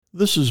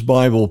This is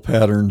Bible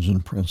Patterns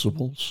and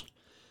Principles.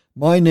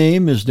 My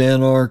name is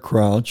Dan R.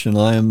 Crouch, and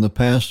I am the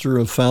pastor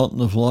of Fountain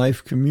of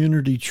Life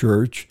Community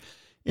Church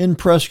in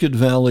Prescott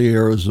Valley,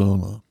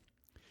 Arizona.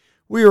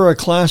 We are a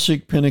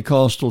classic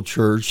Pentecostal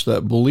church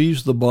that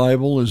believes the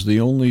Bible is the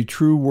only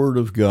true Word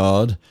of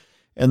God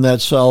and that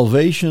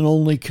salvation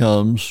only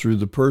comes through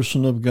the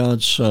person of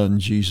God's Son,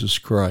 Jesus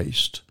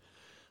Christ.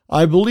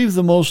 I believe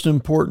the most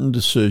important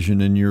decision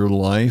in your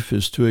life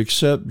is to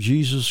accept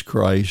Jesus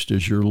Christ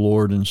as your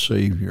Lord and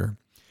Savior.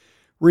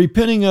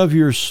 Repenting of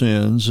your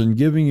sins and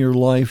giving your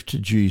life to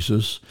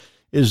Jesus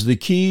is the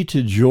key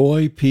to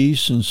joy,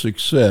 peace, and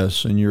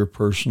success in your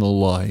personal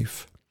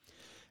life.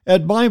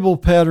 At Bible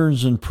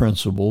Patterns and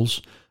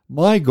Principles,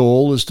 my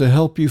goal is to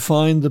help you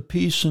find the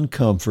peace and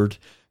comfort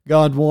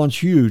God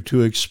wants you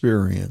to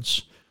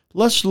experience.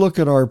 Let's look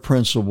at our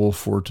principle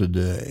for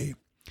today.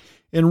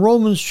 In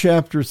Romans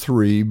chapter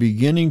 3,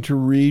 beginning to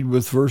read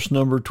with verse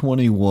number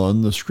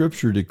 21, the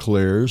scripture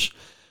declares,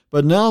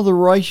 "But now the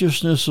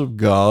righteousness of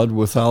God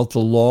without the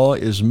law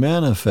is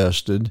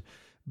manifested,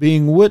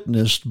 being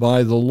witnessed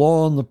by the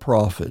law and the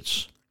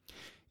prophets,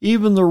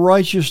 even the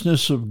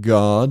righteousness of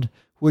God,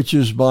 which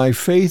is by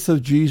faith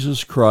of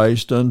Jesus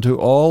Christ unto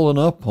all and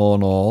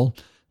upon all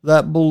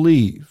that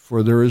believe,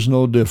 for there is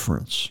no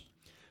difference.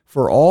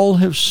 For all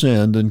have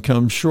sinned and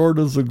come short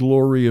of the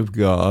glory of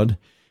God,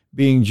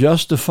 being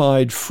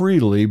justified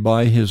freely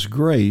by his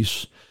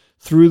grace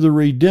through the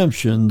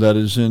redemption that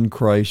is in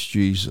Christ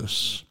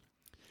Jesus."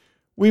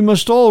 We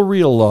must all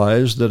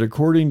realize that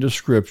according to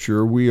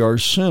Scripture, we are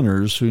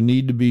sinners who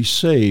need to be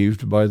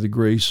saved by the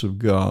grace of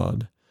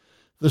God.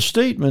 The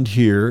statement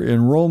here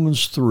in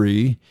Romans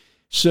 3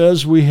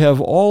 says we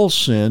have all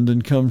sinned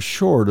and come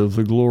short of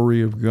the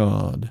glory of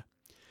God.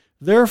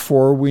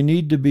 Therefore, we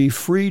need to be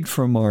freed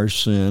from our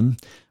sin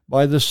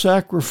by the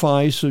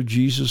sacrifice of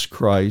Jesus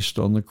Christ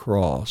on the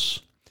cross.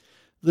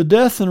 The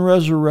death and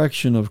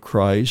resurrection of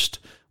Christ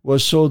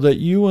was so that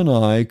you and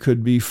I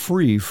could be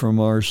free from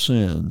our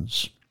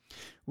sins.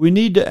 We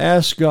need to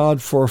ask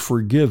God for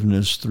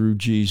forgiveness through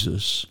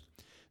Jesus.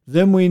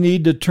 Then we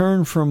need to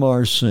turn from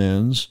our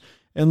sins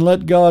and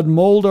let God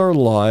mold our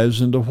lives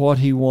into what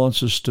He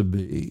wants us to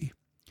be.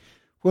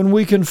 When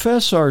we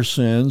confess our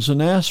sins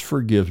and ask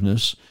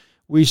forgiveness,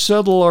 we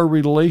settle our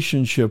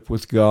relationship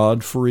with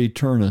God for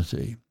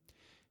eternity.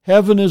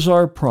 Heaven is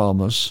our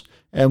promise,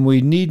 and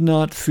we need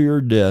not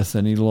fear death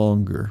any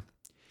longer.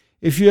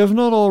 If you have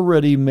not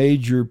already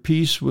made your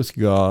peace with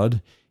God,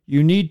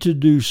 you need to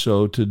do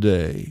so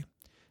today.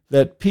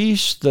 That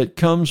peace that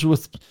comes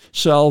with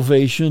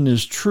salvation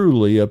is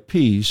truly a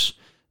peace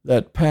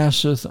that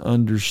passeth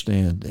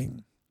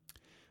understanding.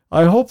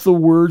 I hope the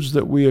words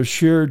that we have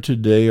shared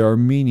today are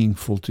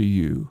meaningful to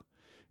you.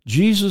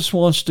 Jesus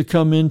wants to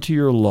come into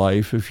your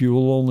life if you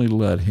will only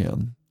let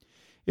Him.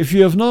 If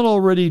you have not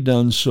already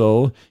done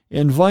so,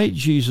 invite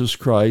Jesus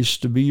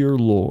Christ to be your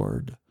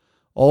Lord.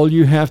 All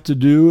you have to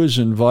do is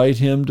invite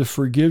Him to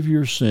forgive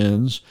your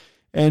sins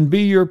and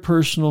be your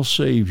personal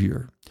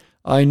Savior.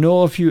 I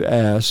know if you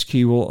ask,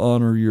 He will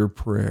honor your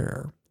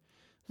prayer.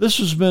 This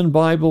has been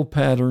Bible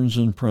Patterns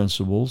and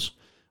Principles.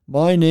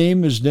 My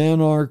name is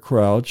Dan R.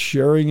 Crouch,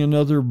 sharing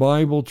another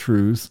Bible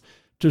truth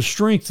to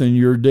strengthen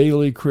your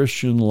daily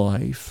Christian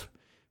life.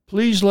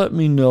 Please let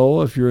me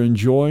know if you're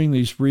enjoying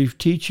these brief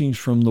teachings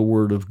from the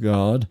Word of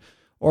God,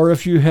 or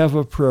if you have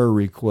a prayer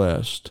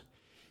request.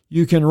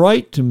 You can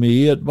write to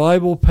me at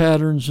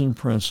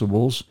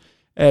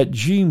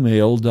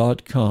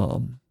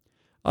BiblePatternsandPrinciples@gmail.com.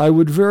 I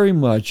would very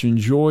much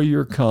enjoy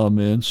your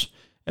comments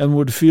and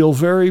would feel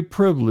very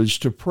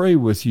privileged to pray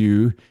with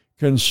you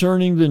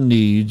concerning the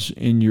needs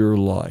in your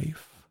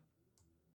life.